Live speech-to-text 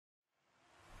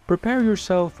Prepare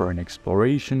yourself for an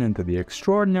exploration into the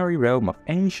extraordinary realm of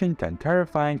ancient and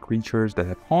terrifying creatures that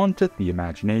have haunted the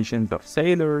imaginations of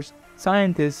sailors,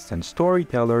 scientists, and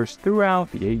storytellers throughout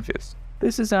the ages.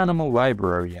 This is Animal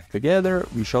Library, and together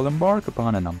we shall embark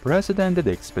upon an unprecedented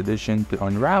expedition to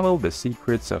unravel the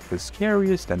secrets of the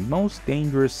scariest and most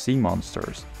dangerous sea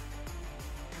monsters.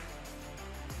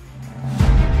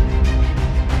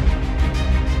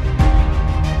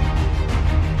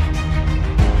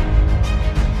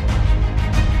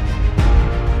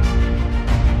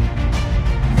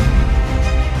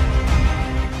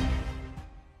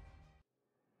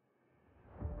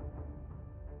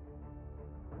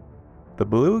 The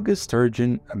beluga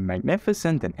sturgeon, a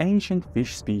magnificent and ancient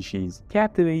fish species,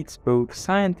 captivates both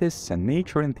scientists and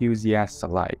nature enthusiasts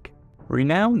alike.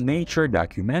 Renowned nature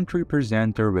documentary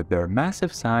presenter with their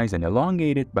massive size and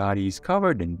elongated bodies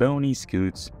covered in bony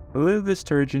scutes, beluga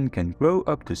sturgeon can grow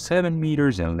up to 7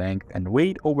 meters in length and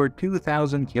weigh over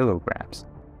 2,000 kilograms.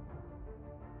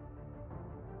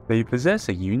 They possess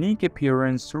a unique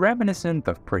appearance reminiscent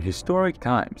of prehistoric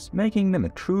times, making them a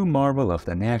true marvel of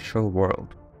the natural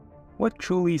world. What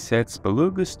truly sets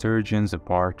beluga sturgeons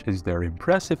apart is their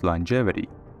impressive longevity.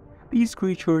 These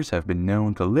creatures have been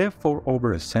known to live for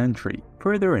over a century,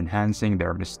 further enhancing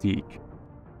their mystique.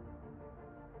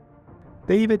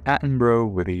 David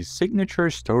Attenborough, with his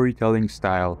signature storytelling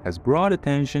style, has brought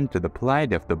attention to the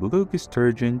plight of the beluga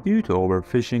sturgeon due to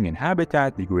overfishing and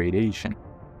habitat degradation.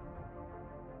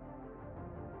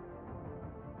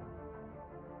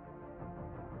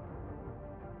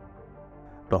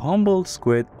 The humboldt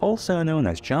squid, also known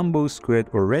as jumbo squid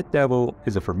or red devil,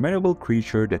 is a formidable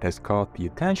creature that has caught the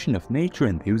attention of nature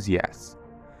enthusiasts.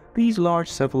 These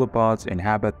large cephalopods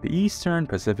inhabit the eastern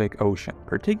Pacific Ocean,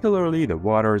 particularly the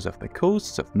waters of the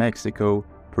coasts of Mexico,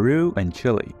 Peru, and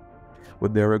Chile.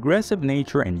 With their aggressive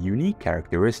nature and unique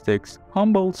characteristics,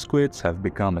 humboldt squids have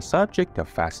become a subject of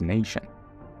fascination.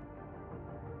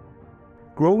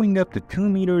 Growing up to 2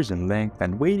 meters in length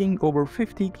and weighing over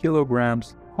 50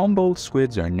 kilograms, humboldt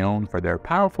squids are known for their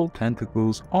powerful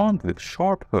tentacles armed with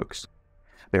sharp hooks.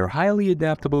 They are highly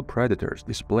adaptable predators,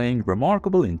 displaying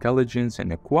remarkable intelligence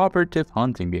and a cooperative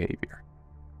hunting behavior.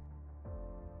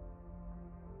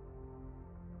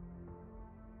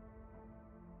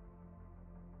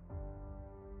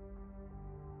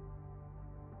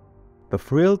 The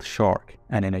frilled shark,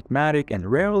 an enigmatic and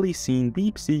rarely seen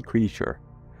deep-sea creature.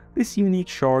 This unique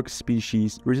shark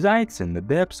species resides in the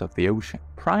depths of the ocean,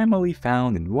 primarily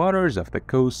found in waters of the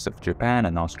coasts of Japan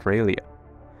and Australia.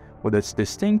 With its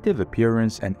distinctive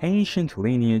appearance and ancient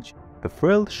lineage, the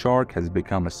frilled shark has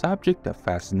become a subject of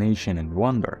fascination and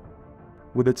wonder.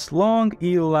 With its long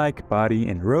eel-like body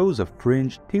and rows of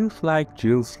fringed, tooth-like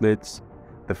gill slits,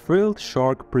 the frilled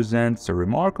shark presents a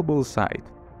remarkable sight.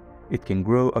 It can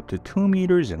grow up to 2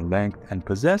 meters in length and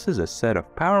possesses a set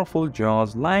of powerful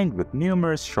jaws lined with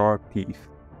numerous sharp teeth.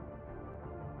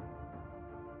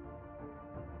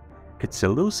 Its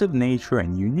elusive nature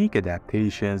and unique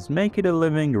adaptations make it a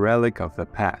living relic of the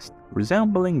past,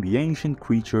 resembling the ancient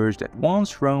creatures that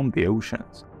once roamed the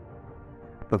oceans.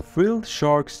 The frilled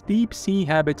shark's deep-sea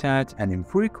habitat and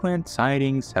infrequent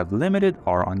sightings have limited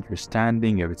our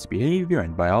understanding of its behavior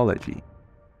and biology.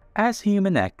 As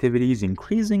human activities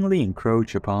increasingly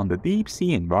encroach upon the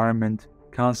deep-sea environment,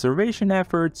 conservation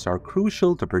efforts are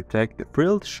crucial to protect the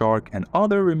frilled shark and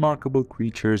other remarkable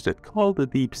creatures that call the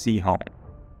deep sea home.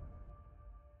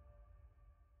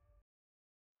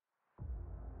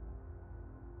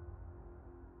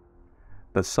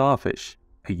 The sawfish,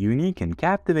 a unique and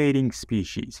captivating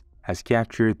species, has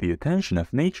captured the attention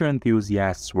of nature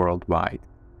enthusiasts worldwide.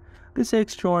 This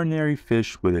extraordinary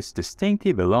fish, with its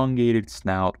distinctive elongated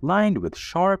snout lined with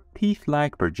sharp,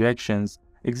 teeth-like projections,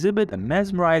 exhibit a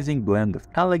mesmerizing blend of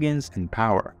elegance and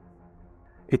power.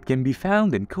 It can be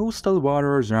found in coastal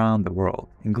waters around the world,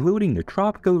 including the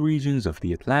tropical regions of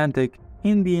the Atlantic,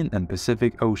 Indian, and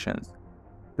Pacific Oceans.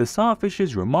 The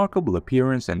sawfish's remarkable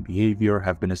appearance and behavior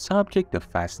have been a subject of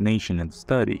fascination and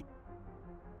study.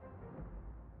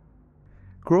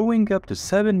 Growing up to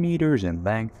 7 meters in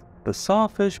length, the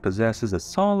sawfish possesses a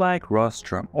saw-like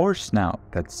rostrum or snout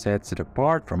that sets it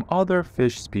apart from other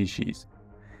fish species.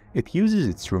 It uses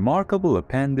its remarkable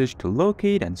appendage to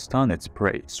locate and stun its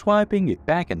prey, swiping it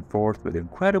back and forth with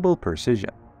incredible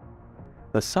precision.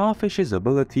 The sawfish's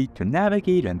ability to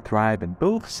navigate and thrive in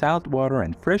both saltwater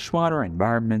and freshwater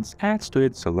environments adds to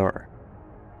its allure.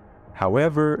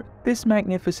 However, this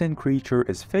magnificent creature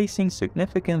is facing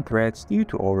significant threats due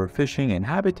to overfishing and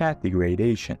habitat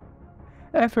degradation.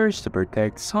 Efforts to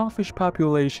protect sawfish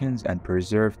populations and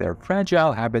preserve their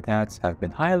fragile habitats have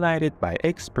been highlighted by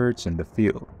experts in the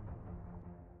field.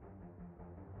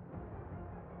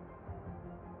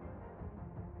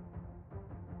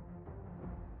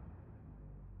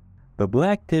 The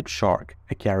black-tipped shark,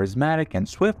 a charismatic and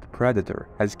swift predator,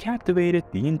 has captivated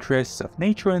the interests of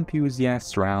nature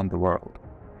enthusiasts around the world.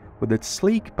 With its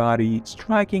sleek body,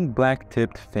 striking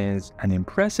black-tipped fins, and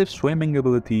impressive swimming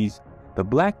abilities, the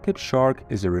black-tipped shark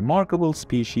is a remarkable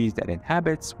species that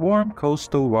inhabits warm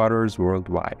coastal waters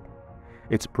worldwide.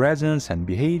 Its presence and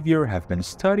behavior have been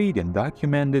studied and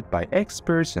documented by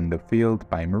experts in the field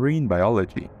by marine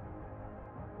biology.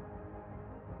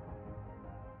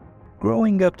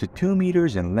 Growing up to 2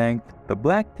 meters in length, the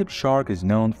black-tipped shark is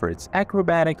known for its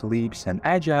acrobatic leaps and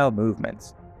agile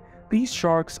movements. These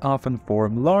sharks often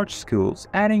form large schools,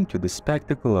 adding to the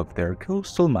spectacle of their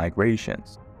coastal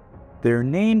migrations. Their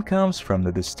name comes from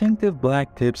the distinctive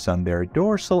black tips on their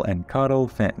dorsal and caudal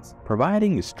fins,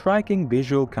 providing a striking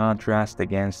visual contrast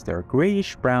against their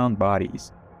grayish-brown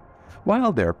bodies.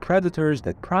 While they're predators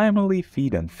that primarily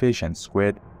feed on fish and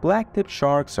squid, black-tipped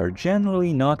sharks are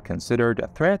generally not considered a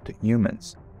threat to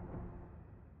humans.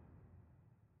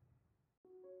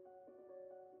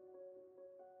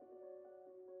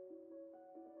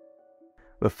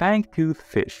 The fangtooth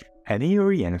fish, an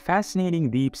eerie and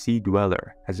fascinating deep-sea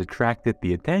dweller, has attracted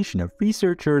the attention of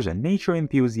researchers and nature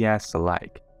enthusiasts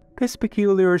alike. This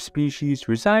peculiar species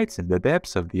resides in the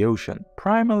depths of the ocean,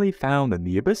 primarily found in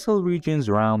the abyssal regions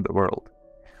around the world.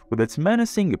 With its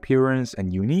menacing appearance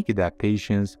and unique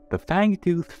adaptations, the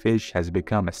fangtooth fish has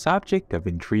become a subject of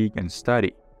intrigue and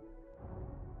study.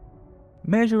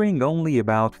 Measuring only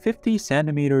about 50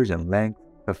 centimeters in length,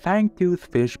 the fangtooth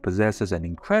fish possesses an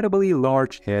incredibly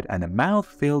large head and a mouth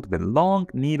filled with long,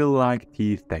 needle-like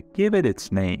teeth that give it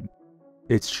its name.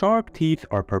 Its sharp teeth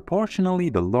are proportionally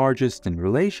the largest in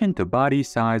relation to body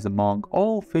size among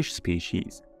all fish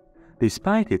species.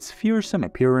 Despite its fearsome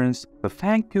appearance, the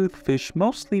fangtooth fish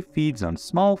mostly feeds on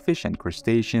small fish and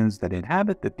crustaceans that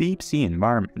inhabit the deep-sea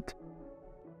environment.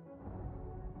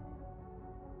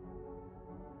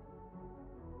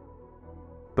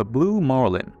 The blue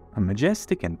marlin, a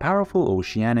majestic and powerful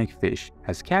oceanic fish,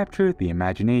 has captured the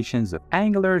imaginations of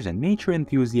anglers and nature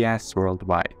enthusiasts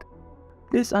worldwide.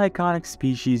 This iconic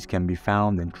species can be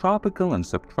found in tropical and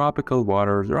subtropical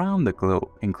waters around the globe,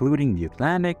 including the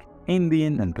Atlantic,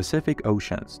 Indian, and Pacific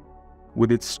Oceans.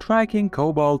 With its striking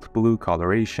cobalt blue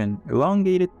coloration,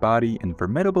 elongated body, and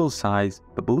formidable size,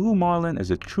 the blue marlin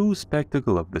is a true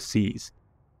spectacle of the seas.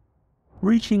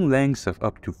 Reaching lengths of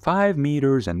up to 5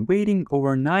 meters and weighing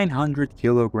over 900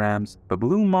 kilograms, the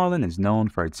blue marlin is known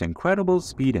for its incredible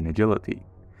speed and agility.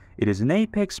 It is an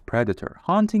apex predator,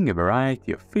 hunting a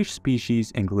variety of fish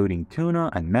species including tuna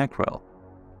and mackerel.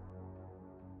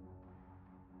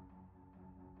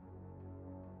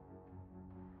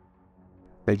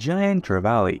 The giant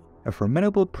trevally, a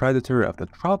formidable predator of the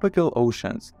tropical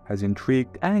oceans, has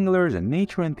intrigued anglers and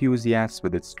nature enthusiasts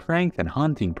with its strength and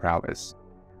hunting prowess.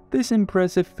 This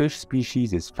impressive fish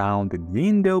species is found in the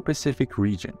Indo-Pacific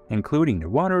region, including the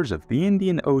waters of the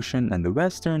Indian Ocean and the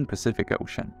Western Pacific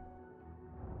Ocean.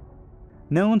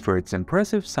 Known for its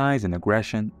impressive size and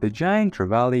aggression, the giant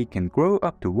trevally can grow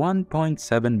up to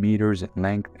 1.7 meters in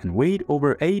length and weigh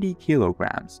over 80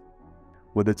 kilograms.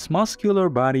 With its muscular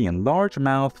body and large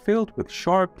mouth filled with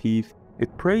sharp teeth,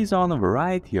 it preys on a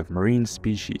variety of marine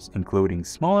species, including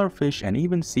smaller fish and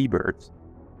even seabirds.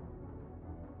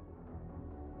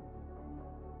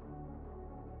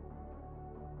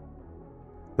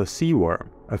 The sea worm,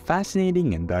 a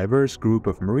fascinating and diverse group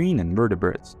of marine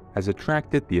invertebrates, has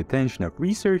attracted the attention of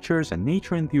researchers and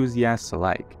nature enthusiasts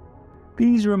alike.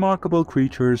 These remarkable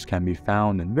creatures can be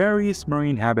found in various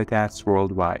marine habitats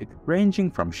worldwide,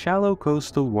 ranging from shallow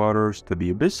coastal waters to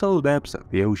the abyssal depths of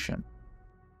the ocean.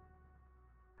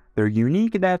 Their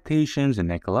unique adaptations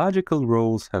and ecological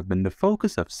roles have been the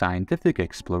focus of scientific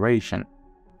exploration.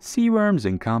 Sea worms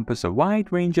encompass a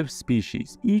wide range of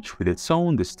species, each with its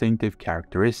own distinctive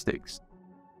characteristics.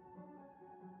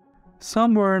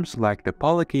 Some worms, like the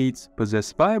polychaetes,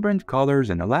 possess vibrant colors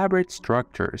and elaborate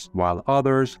structures, while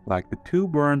others, like the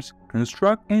tube worms,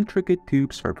 construct intricate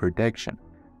tubes for protection.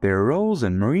 Their roles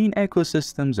in marine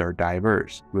ecosystems are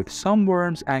diverse, with some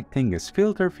worms acting as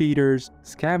filter feeders,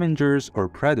 scavengers, or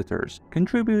predators,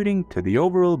 contributing to the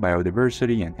overall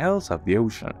biodiversity and health of the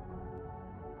ocean.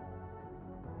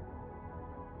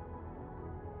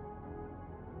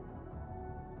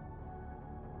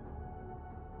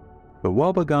 The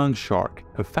wobbegong shark,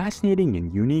 a fascinating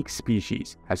and unique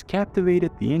species, has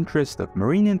captivated the interest of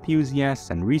marine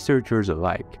enthusiasts and researchers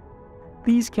alike.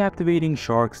 These captivating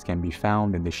sharks can be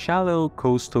found in the shallow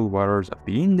coastal waters of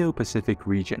the Indo-Pacific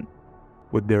region.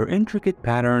 With their intricate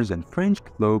patterns and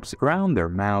fringed lobes around their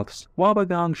mouths,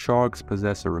 wobbegong sharks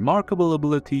possess a remarkable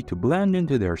ability to blend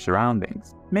into their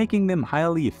surroundings, making them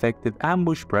highly effective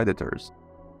ambush predators.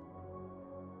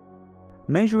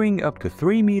 Measuring up to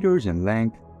 3 meters in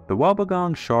length, the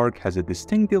wobbegong shark has a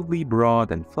distinctively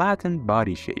broad and flattened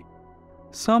body shape.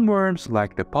 Some worms,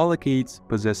 like the polychaetes,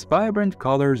 possess vibrant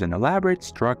colors and elaborate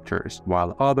structures,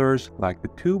 while others, like the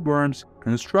tube worms,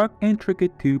 construct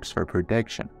intricate tubes for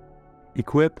protection.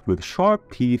 Equipped with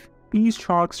sharp teeth, these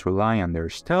sharks rely on their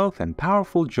stealth and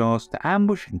powerful jaws to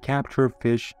ambush and capture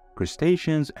fish,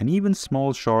 crustaceans, and even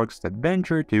small sharks that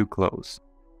venture too close.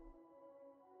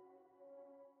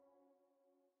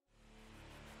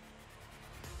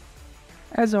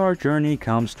 As our journey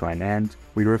comes to an end,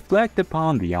 we reflect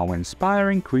upon the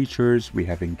awe-inspiring creatures we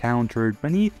have encountered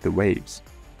beneath the waves.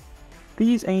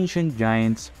 These ancient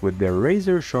giants, with their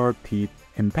razor-sharp teeth,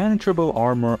 impenetrable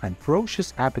armor, and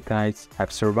ferocious appetites,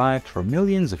 have survived for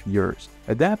millions of years,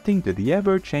 adapting to the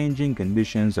ever-changing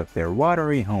conditions of their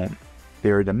watery home.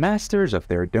 They are the masters of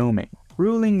their domain,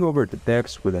 ruling over the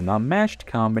depths with an unmatched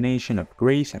combination of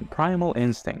grace and primal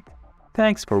instinct.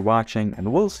 Thanks for watching,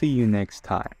 and we'll see you next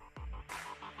time.